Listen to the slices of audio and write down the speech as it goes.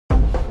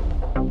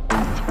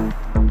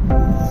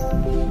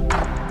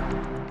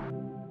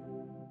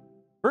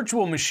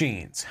Virtual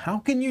machines, how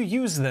can you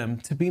use them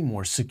to be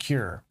more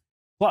secure?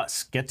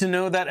 Plus, get to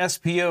know that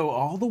SPO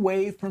all the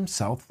way from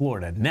South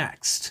Florida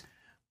next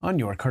on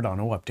your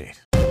Cardano Update.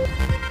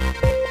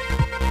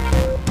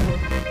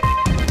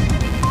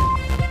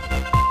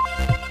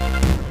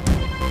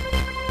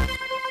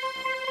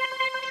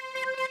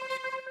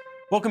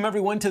 Welcome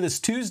everyone to this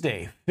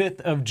Tuesday,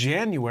 5th of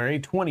January,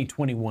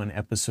 2021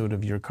 episode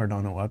of your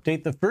Cardano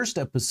Update, the first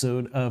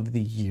episode of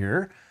the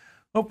year.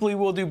 Hopefully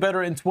we'll do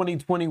better in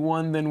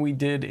 2021 than we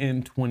did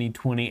in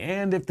 2020.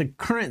 And if the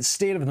current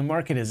state of the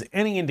market is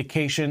any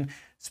indication,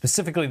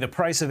 specifically the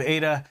price of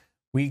ADA,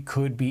 we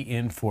could be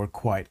in for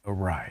quite a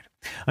ride.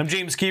 I'm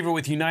James Keever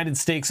with United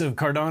Stakes of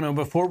Cardano.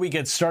 Before we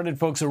get started,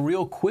 folks, a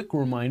real quick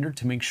reminder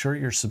to make sure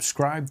you're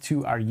subscribed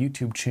to our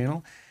YouTube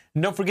channel.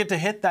 And don't forget to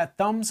hit that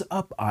thumbs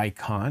up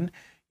icon.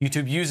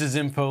 YouTube uses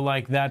info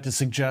like that to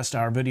suggest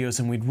our videos,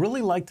 and we'd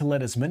really like to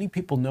let as many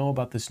people know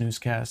about this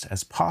newscast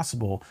as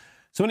possible.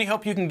 So any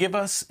help you can give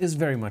us is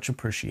very much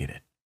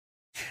appreciated.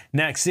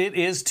 Next, it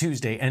is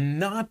Tuesday, and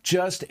not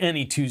just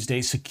any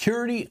Tuesday,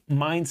 Security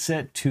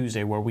Mindset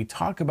Tuesday, where we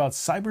talk about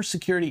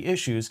cybersecurity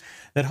issues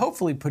that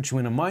hopefully put you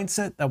in a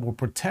mindset that will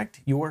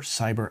protect your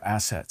cyber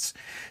assets.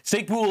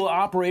 Stake pool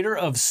operator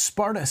of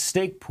Sparta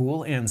Stake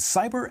Pool and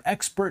cyber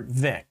expert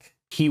Vic.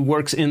 He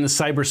works in the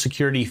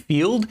cybersecurity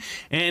field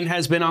and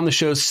has been on the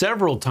show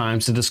several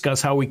times to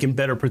discuss how we can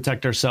better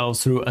protect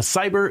ourselves through a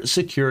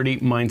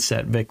cybersecurity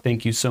mindset. Vic,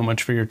 thank you so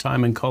much for your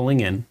time and calling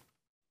in.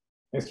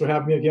 Thanks for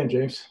having me again,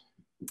 James.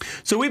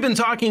 So we've been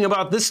talking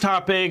about this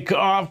topic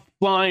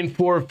offline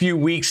for a few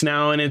weeks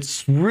now, and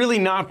it's really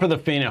not for the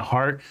faint of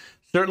heart.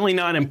 Certainly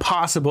not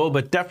impossible,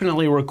 but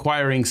definitely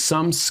requiring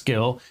some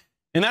skill.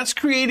 And that's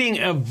creating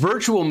a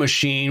virtual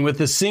machine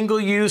with a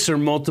single-use or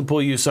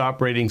multiple-use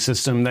operating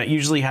system that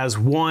usually has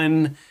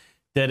one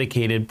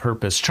dedicated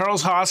purpose.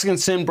 Charles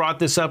Hoskinson brought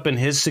this up in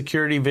his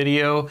security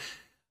video.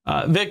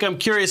 Vic, I'm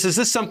curious, is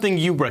this something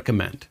you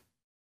recommend?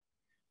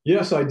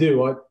 Yes, I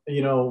do.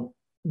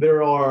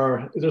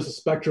 There's a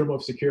spectrum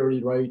of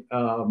security, right?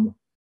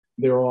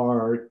 There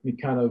are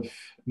kind of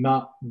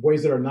not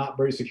ways that are not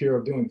very secure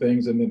of doing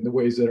things, and then the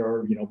ways that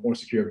are more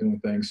secure of doing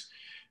things.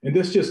 And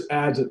this just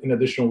adds an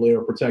additional layer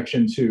of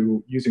protection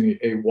to using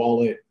a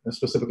wallet,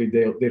 specifically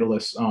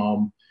Daedalus.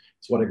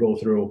 It's what I go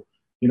through.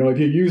 If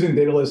you're using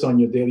Daedalus on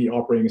your daily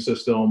operating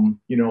system,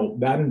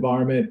 that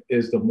environment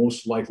is the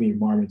most likely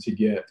environment to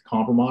get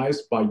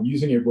compromised. By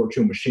using a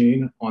virtual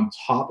machine on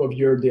top of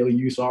your daily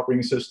use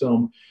operating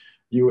system,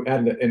 you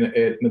add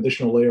an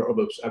additional layer of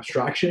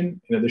abstraction,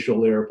 an additional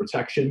layer of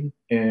protection.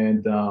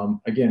 And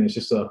again, it's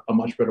just a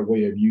much better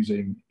way of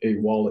using a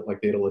wallet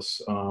like Daedalus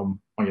on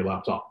your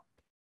laptop.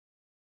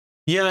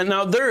 Yeah,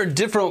 now there are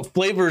different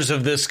flavors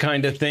of this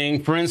kind of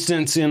thing. For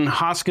instance, in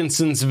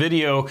Hoskinson's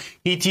video,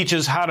 he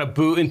teaches how to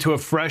boot into a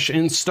fresh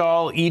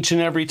install each and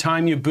every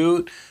time you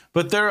boot.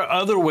 But there are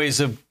other ways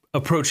of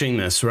approaching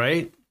this,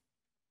 right?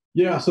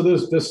 Yeah, so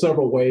there's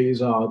several ways.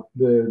 The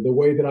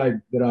way that I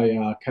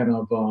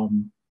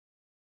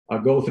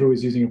go through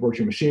is using a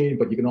virtual machine,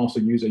 but you can also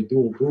use a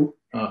dual boot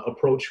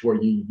approach where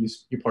you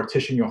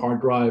partition your hard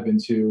drive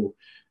into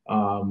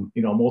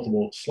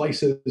multiple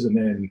slices and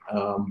then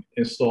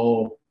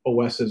install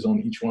OSs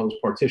on each one of those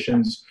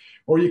partitions.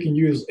 Or you can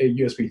use a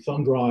USB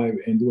thumb drive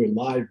and do a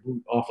live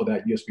boot off of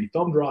that USB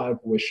thumb drive,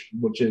 which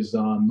is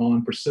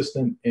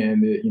non-persistent,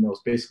 and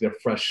it's basically a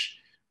fresh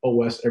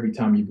OS every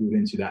time you boot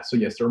into that. So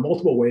yes, there are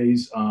multiple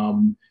ways,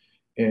 and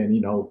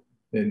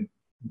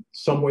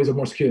some ways are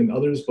more secure than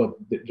others, but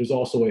there's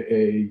also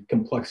a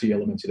complexity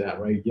element to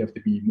that, right? You have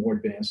to be more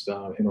advanced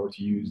in order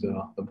to use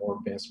the more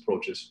advanced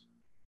approaches.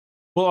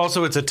 Well,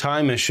 also it's a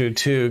time issue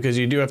too, because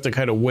you do have to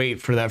kind of wait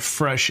for that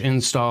fresh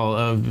install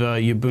of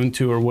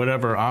Ubuntu or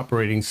whatever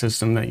operating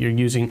system that you're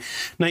using.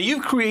 Now,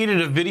 you've created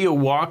a video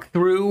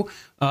walkthrough,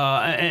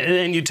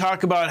 and you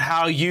talk about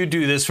how you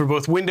do this for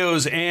both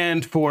Windows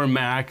and for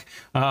Mac.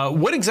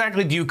 What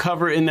exactly do you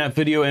cover in that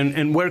video,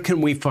 and where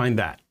can we find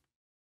that?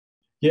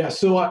 Yeah,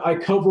 so I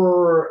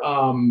cover,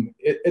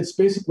 it's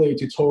basically a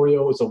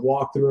tutorial. It's a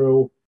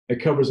walkthrough.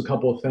 It covers a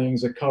couple of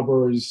things. It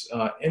covers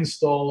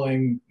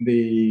installing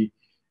the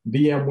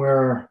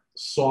VMware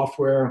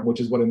software, which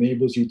is what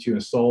enables you to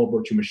install a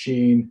virtual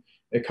machine.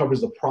 It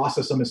covers the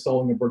process of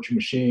installing a virtual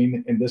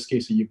machine, in this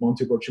case, a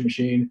Ubuntu virtual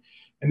machine,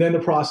 and then the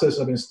process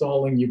of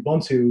installing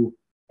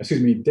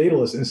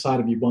Daedalus inside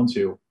of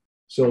Ubuntu.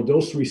 So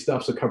those three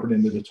steps are covered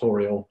in the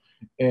tutorial.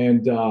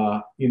 And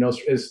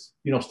it's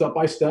step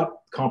by step,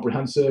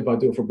 comprehensive. I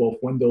do it for both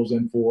Windows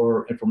and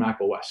for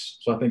Mac OS.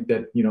 So I think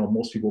that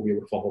most people will be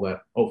able to follow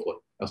that. Hopefully,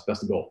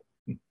 that's the goal.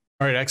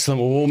 All right, excellent.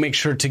 Well, we'll make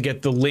sure to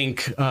get the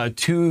link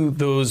to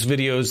those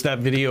videos, that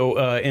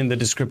video in the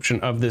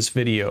description of this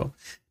video.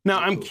 Now,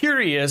 I'm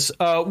curious,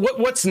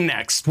 what's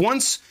next?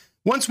 Once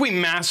we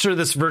master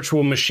this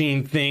virtual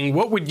machine thing,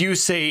 what would you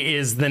say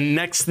is the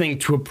next thing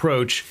to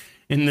approach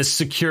in this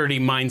security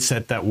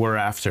mindset that we're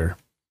after?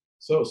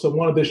 So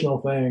one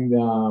additional thing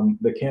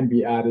that can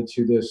be added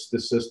to this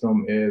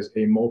system is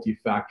a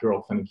multi-factor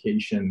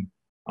authentication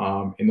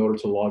in order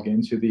to log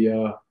into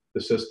the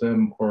the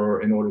system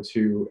or in order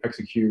to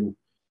execute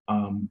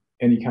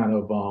any kind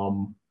of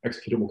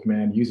executable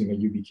command using a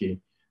YubiKey.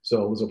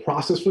 So there's a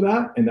process for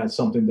that, and that's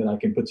something that I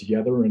can put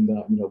together and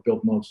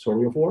build my own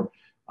tutorial for.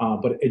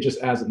 But it just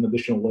adds an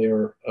additional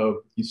layer of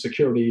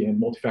security and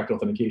multi-factor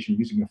authentication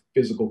using a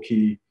physical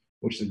key,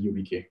 which is a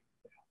YubiKey.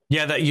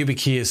 Yeah, that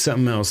YubiKey is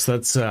something else.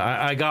 That's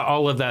I got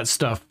all of that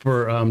stuff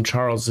for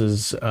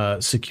Charles's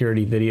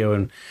security video,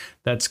 and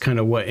that's kind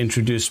of what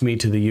introduced me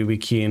to the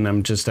YubiKey, and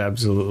I'm just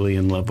absolutely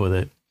in love with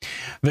it.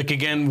 Vic,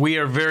 again, we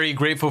are very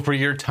grateful for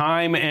your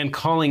time and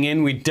calling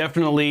in. We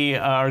definitely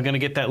are going to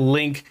get that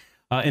link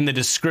in the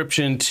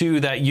description to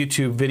that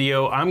YouTube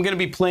video. I'm going to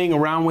be playing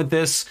around with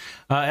this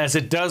as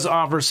it does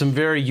offer some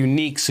very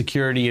unique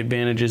security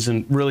advantages,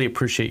 and really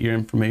appreciate your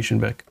information,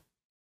 Vic.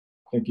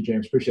 Thank you,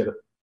 James. Appreciate it.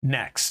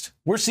 Next,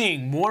 we're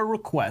seeing more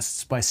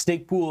requests by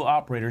stake pool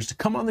operators to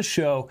come on the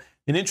show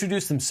and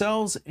introduce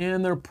themselves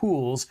and their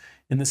pools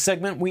in the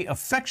segment we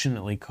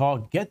affectionately call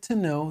Get to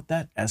Know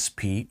That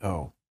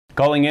SPO.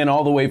 Calling in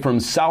all the way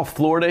from South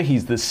Florida,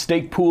 he's the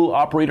stake pool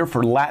operator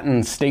for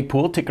Latin Stake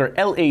Pool, ticker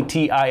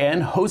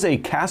LATIN, Jose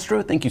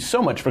Castro. Thank you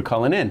so much for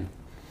calling in.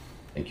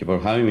 Thank you for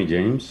having me,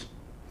 James.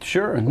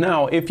 Sure.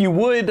 Now, if you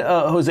would,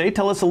 Jose,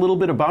 tell us a little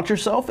bit about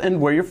yourself and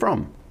where you're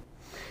from.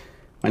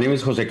 My name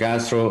is Jose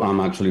Castro. I'm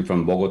actually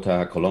from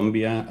Bogota,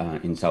 Colombia,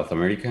 in South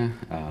America,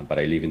 but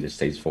I live in the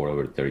States for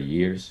over 30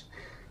 years.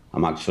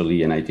 I'm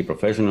actually an IT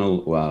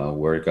professional,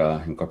 work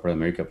in corporate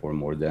America for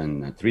more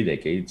than 3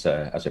 decades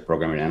as a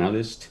programming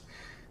analyst.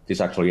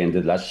 This actually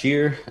ended last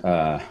year,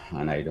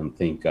 and I don't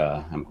think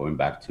I'm going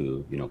back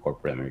to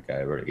corporate America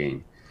ever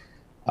again.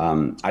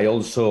 I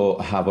also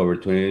have over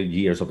 20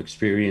 years of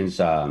experience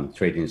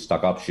trading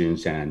stock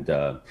options and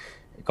a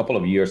couple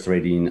of years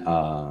trading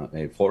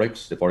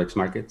Forex, the Forex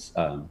markets.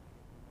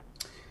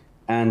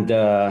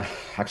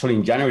 Actually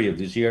in January of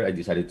this year, I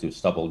decided to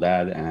stop all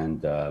that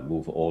and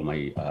move all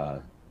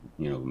my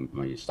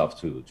my stuff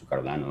to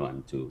Cardano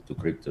and to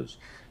cryptos.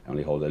 I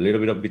only hold a little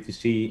bit of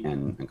BTC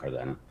and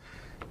Cardano.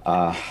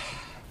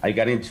 I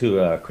got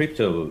into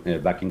crypto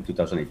back in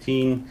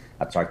 2018,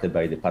 attracted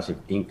by the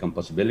passive income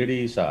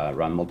possibilities,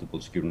 ran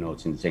multiple secure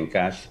nodes in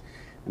Zencash.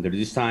 And during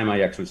this time,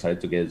 I actually started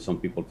to get some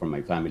people from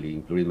my family,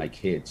 including my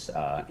kids,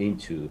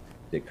 into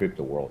the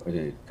crypto world,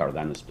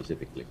 Cardano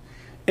specifically.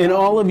 And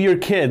all of your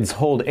kids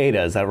hold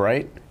ADA, is that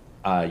right?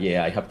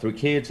 Yeah, I have 3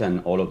 kids,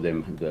 and all of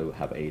them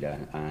have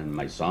ADA. And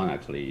my son,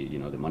 actually,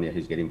 the money that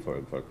he's getting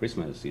for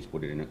Christmas, he's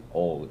putting it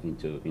all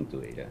into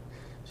ADA.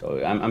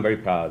 So I'm very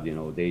proud. They're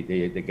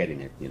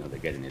getting it. They're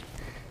getting it.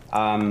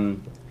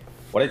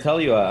 What I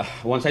tell you,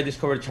 once I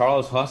discovered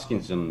Charles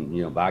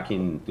Hoskinson, back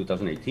in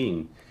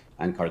 2018,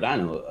 and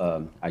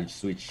Cardano, I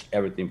switched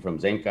everything from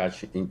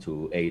Zencash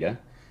into ADA.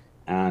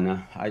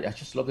 And I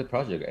just love the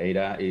project.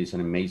 ADA is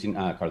an amazing,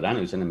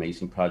 Cardano is an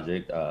amazing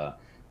project.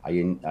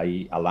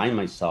 I align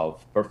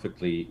myself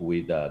perfectly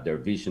with their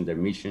vision, their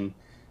mission.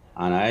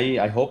 And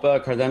I hope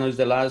Cardano is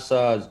the last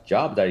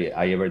job that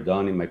I ever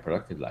done in my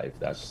productive life.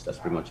 That's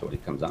pretty much what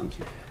it comes down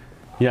to.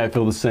 Yeah, I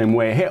feel the same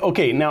way. Hey,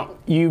 okay, now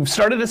you've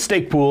started a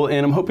stake pool,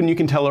 and I'm hoping you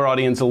can tell our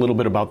audience a little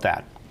bit about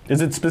that. Is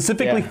it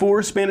specifically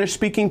for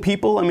Spanish-speaking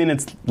people? I mean,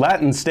 it's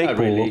Latin stake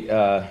pool. Really.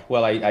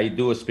 Well, I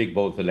do speak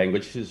both the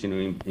languages,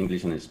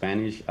 English and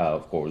Spanish.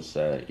 Of course,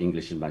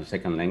 English is my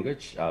second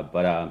language,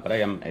 but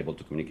I am able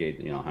to communicate,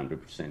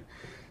 100%.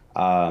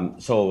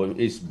 So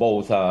it's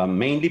both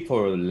mainly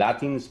for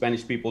Latin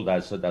Spanish people.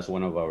 That's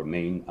one of our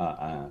main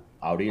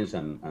audience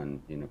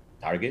and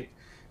target.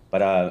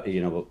 But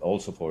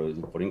also for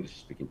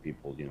English-speaking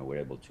people, we're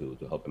able to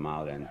help them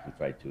out and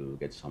try to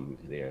get some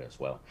there as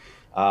well.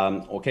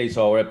 Okay,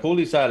 so our pool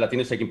is a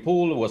Latino staking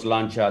pool. It was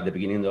launched at the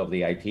beginning of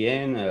the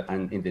ITN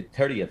and in the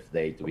 30th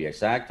day, to be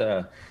exact.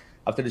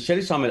 After the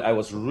Shelly Summit, I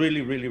was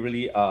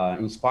really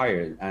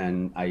inspired,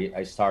 and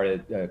I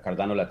started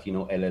Cardano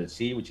Latino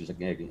LLC, which is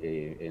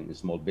a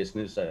small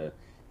business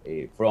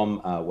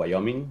from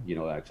Wyoming.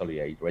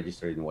 Actually, I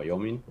registered in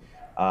Wyoming.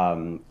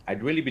 I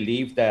really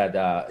believe that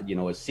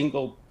a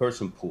single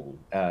person pool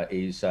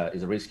is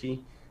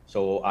risky.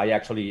 So I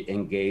actually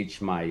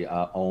engaged my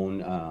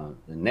own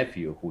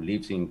nephew who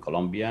lives in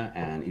Colombia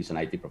and is an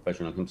IT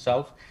professional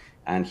himself.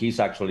 And he's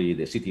actually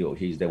the CTO.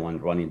 He's the one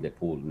running the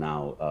pool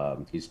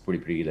now. He's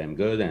pretty damn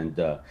good. And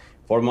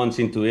 4 months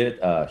into it,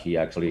 he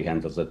actually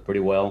handles it pretty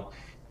well.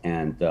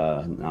 And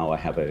now I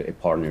have a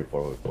partner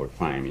for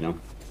time,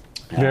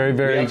 Very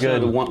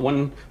good.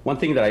 One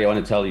thing that I want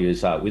to tell you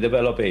is we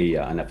developed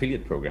an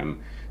affiliate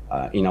program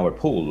in our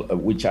pool,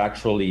 which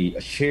actually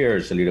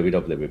shares a little bit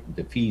of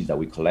the fees that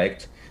we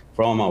collect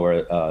from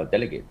our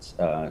delegates.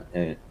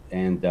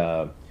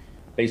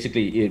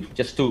 Basically,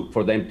 just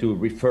for them to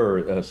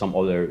refer some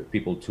other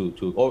people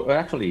or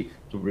actually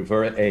to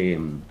refer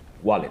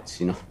wallets,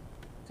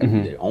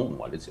 their own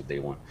wallets if they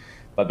want.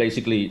 But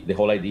basically, the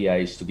whole idea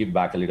is to give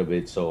back a little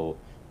bit. So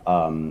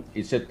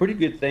it's a pretty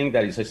good thing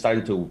that is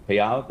starting to pay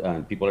out,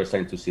 and people are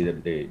starting to see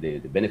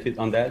the benefit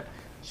on that.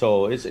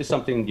 So it's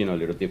something a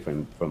little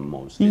different from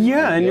most.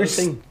 Yeah, and you're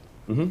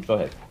Go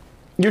ahead.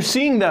 You're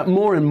seeing that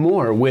more and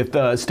more with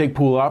stake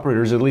pool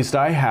operators. At least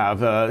I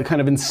have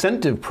kind of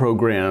incentive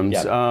programs.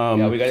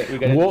 Yeah, we got to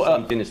do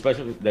something,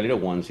 especially the little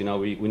ones. You know,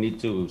 we need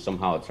to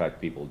somehow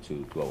attract people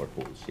to our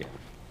pools. Yeah.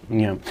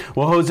 Yeah.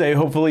 Well, Jose,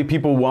 hopefully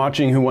people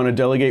watching who want to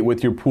delegate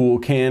with your pool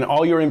can.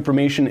 All your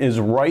information is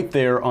right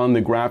there on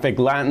the graphic.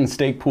 Latin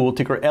Stake Pool,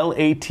 ticker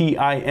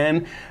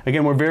LATIN.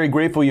 Again, we're very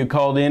grateful you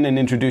called in and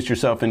introduced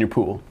yourself and your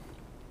pool.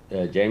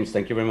 James,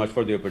 thank you very much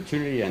for the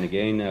opportunity. And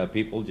again,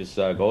 people just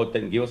go out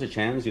and give us a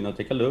chance, you know,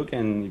 take a look.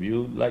 And if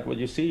you like what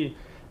you see,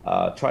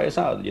 try us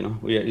out. You know,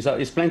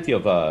 there's plenty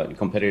of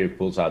competitive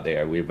pools out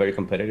there. We're very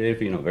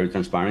competitive, you know, very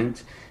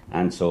transparent.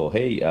 And so,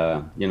 hey,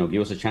 you know,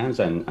 give us a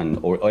chance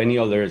or any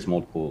other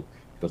small pool,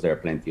 because there are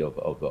plenty of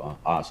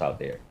us out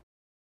there.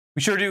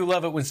 We sure do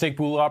love it when stake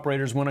pool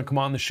operators want to come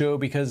on the show,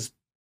 because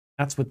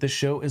that's what this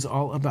show is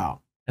all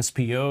about.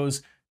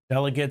 SPOs,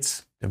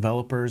 delegates,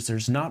 developers.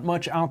 There's not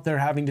much out there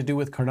having to do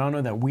with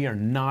Cardano that we are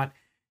not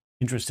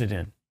interested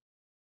in.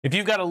 If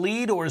you've got a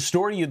lead or a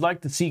story you'd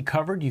like to see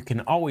covered, you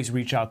can always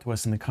reach out to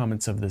us in the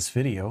comments of this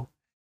video.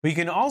 But you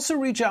can also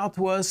reach out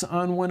to us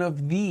on one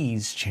of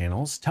these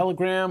channels,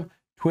 Telegram,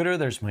 Twitter.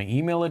 There's my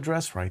email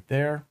address right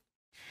there.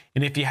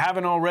 And if you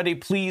haven't already,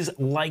 please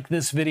like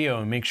this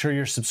video and make sure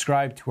you're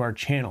subscribed to our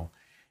channel.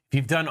 If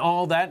you've done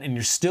all that and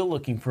you're still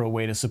looking for a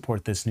way to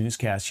support this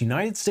newscast,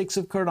 United Stakes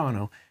of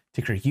Cardano,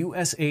 ticker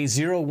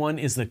USA01,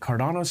 is the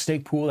Cardano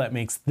stake pool that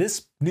makes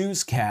this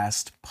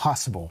newscast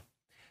possible.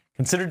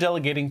 Consider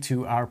delegating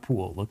to our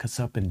pool. Look us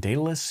up in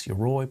Daedalus,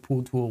 Yoroi,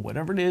 Pool Tool,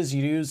 whatever it is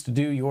you use to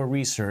do your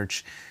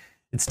research.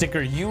 It's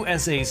ticker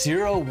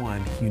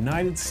USA01,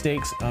 United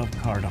Stakes of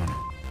Cardano.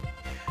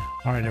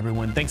 All right,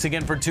 everyone. Thanks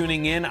again for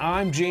tuning in.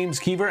 I'm James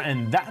Keever,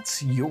 and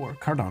that's your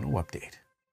Cardano Update.